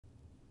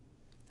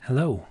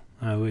Hello.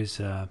 I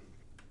was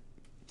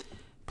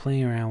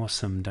playing around with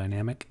some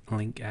dynamic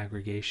link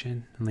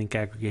aggregation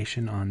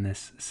on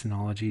this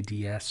Synology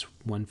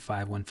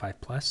DS1515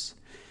 Plus,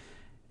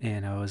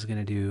 and I was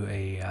gonna do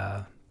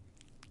a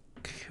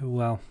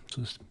well,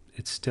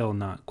 it's still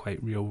not quite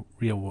real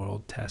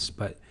world test,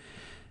 but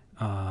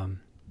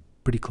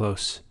pretty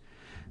close.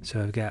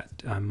 So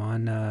I'm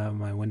on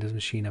my Windows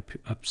machine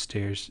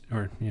upstairs,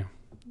 or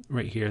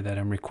right here that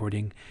I'm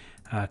recording,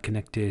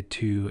 connected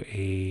to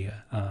a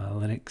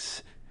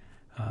Linux.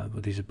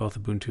 But these are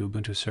both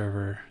Ubuntu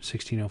server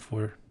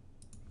 1604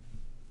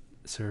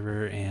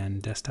 server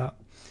and desktop.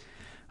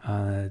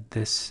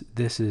 This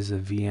is a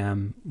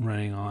VM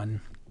running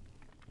on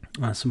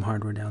some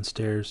hardware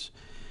downstairs,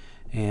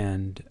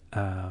 and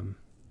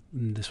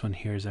this one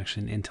here is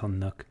actually an Intel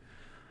NUC.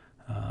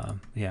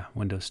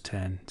 Windows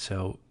 10.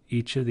 So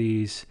each of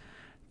these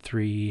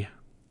three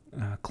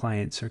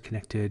clients are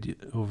connected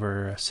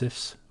over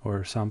cifs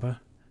or Samba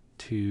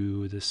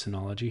to the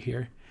Synology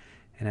here,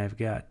 and I've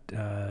got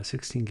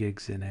 16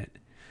 gigs in it.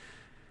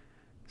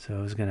 So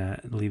I was gonna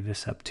leave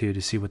this up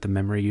to see what the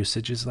memory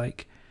usage is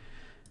like.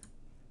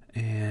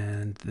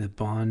 And the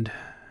bond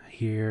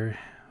here,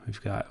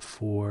 we've got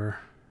 4.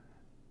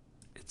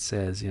 It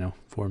says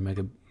 4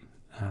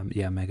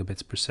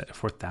 megabits per second,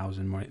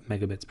 4,000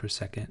 megabits per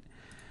second.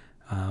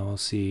 We'll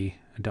see.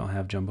 I don't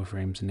have jumbo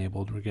frames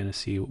enabled. We're gonna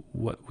see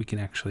what we can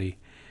actually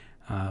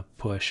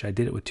push. I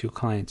did it with 2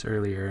 clients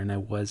earlier, and I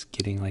was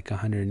getting like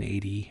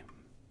 180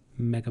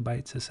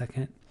 megabytes a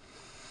second.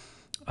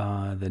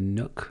 The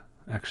NUC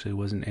actually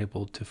wasn't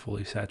able to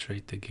fully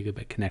saturate the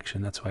gigabit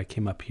connection. That's why I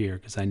came up here,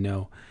 because I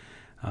know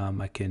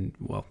I can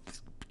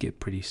get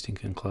pretty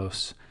stinking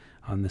close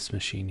on this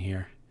machine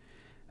here.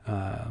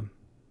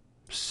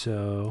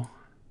 So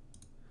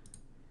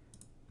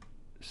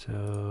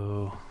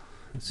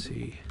let's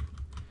see.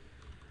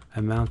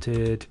 I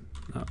mounted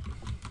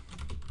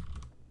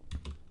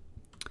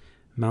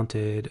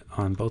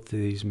on both of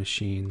these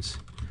machines,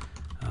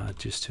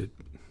 just to,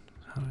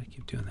 how do I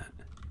keep doing that?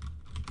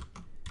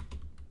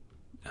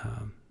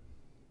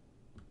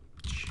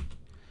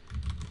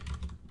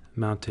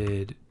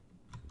 Mounted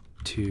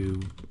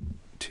to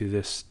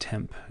this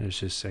temp. It's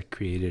just I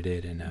created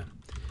it in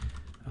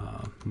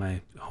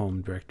my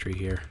home directory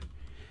here,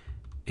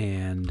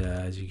 and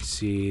as you can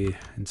see,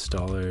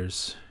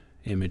 installers,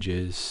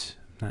 images.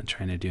 I'm not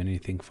trying to do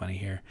anything funny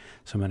here,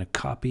 so I'm going to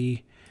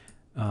copy.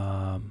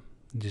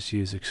 Just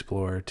use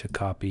Explorer to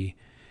copy.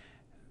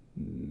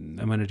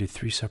 I'm going to do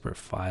 3 separate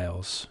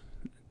files,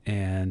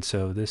 and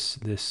so this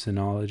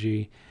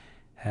Synology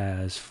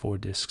has 4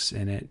 disks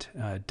in it.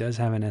 It does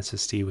have an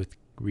SSD with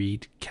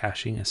read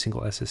caching, a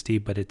single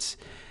SSD, but it's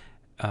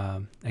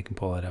I can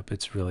pull it up.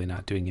 It's really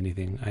not doing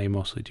anything. I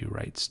mostly do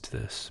writes to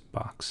this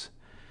box,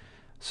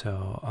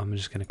 so I'm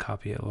just going to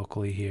copy it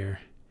locally here,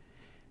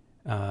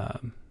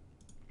 and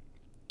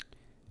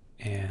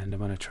I'm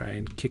going to try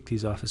and kick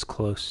these off as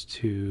close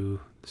to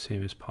the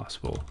same as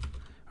possible,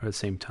 or at the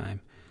same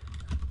time.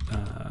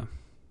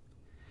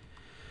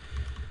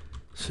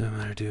 So I'm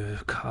going to do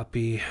a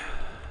copy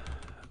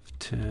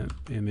temp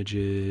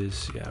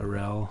images,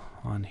 rel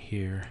on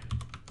here,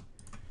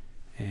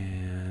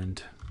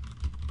 and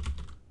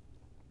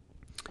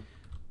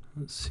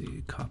let's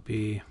see,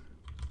 copy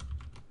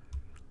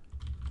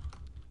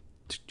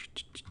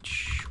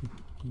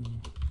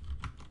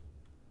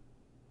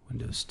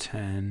Windows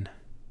 10.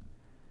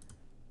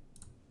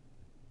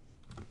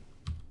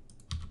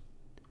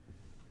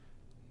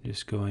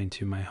 Just going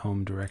to my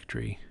home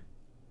directory.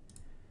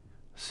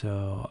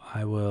 So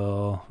I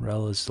will,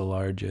 rel is the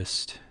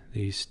largest.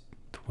 These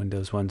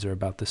Windows ones are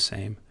about the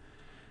same.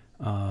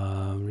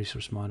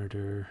 Resource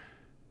monitor,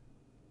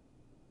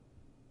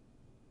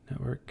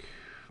 network,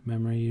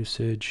 memory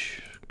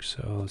usage.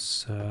 So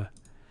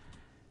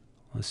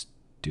let's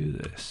do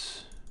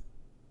this.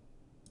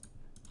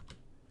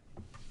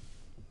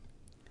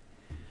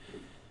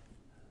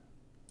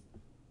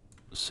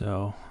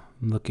 So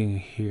I'm looking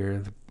here.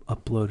 The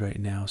upload right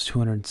now is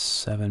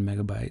 207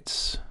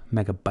 megabytes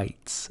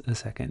a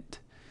second.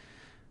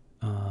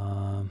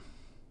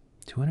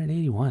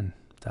 281.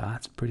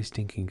 That's pretty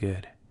stinking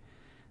good.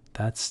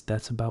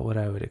 That's about what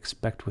I would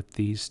expect with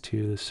these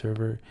two, the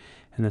server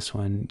and this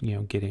one,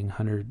 getting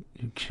 100,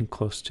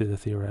 close to the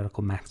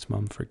theoretical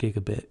maximum for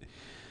gigabit.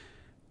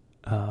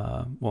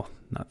 Well,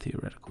 not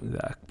theoretical,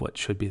 what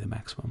should be the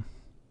maximum.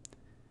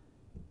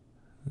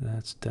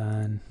 That's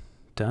done.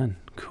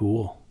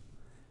 Cool.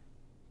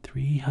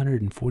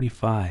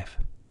 345.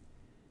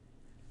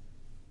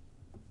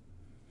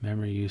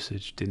 Memory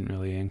usage didn't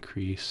really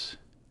increase.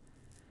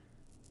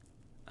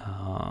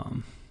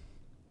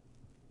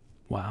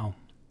 Wow.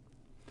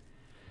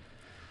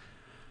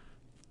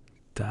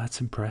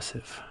 That's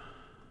impressive.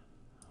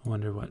 I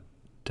wonder what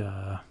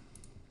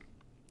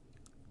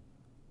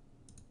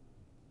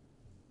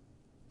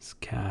it's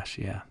cache.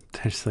 Yeah,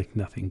 there's like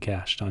nothing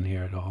cached on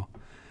here at all.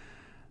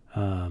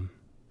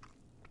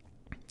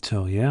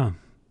 So yeah,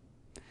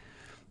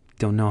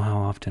 don't know how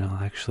often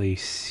I'll actually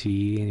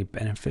see any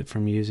benefit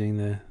from using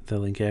the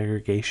link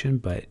aggregation,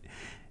 but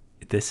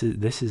this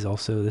is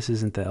also, this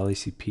isn't the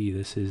LACP.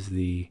 This is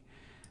the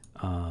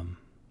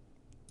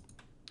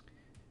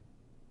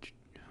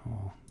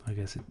I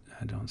guess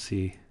I don't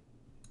see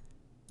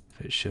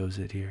if it shows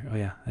it here. Oh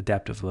yeah,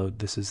 adaptive load.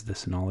 This is the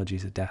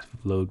Synology's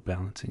adaptive load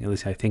balancing. At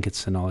least I think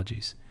it's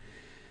Synology's.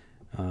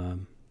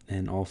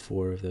 And all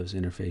 4 of those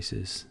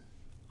interfaces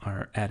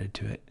are added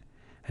to it.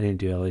 I didn't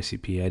do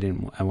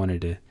LACP. I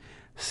wanted to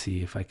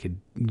see if I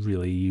could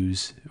really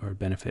use or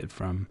benefit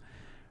from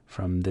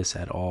this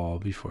at all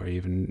before I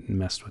even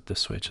messed with the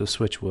switch. The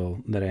switch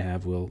that I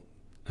have will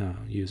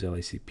use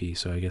LACP,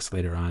 so I guess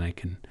later on I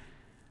can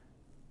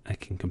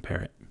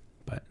compare it.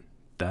 But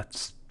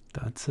that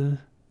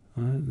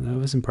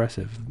was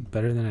impressive,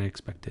 better than I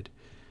expected.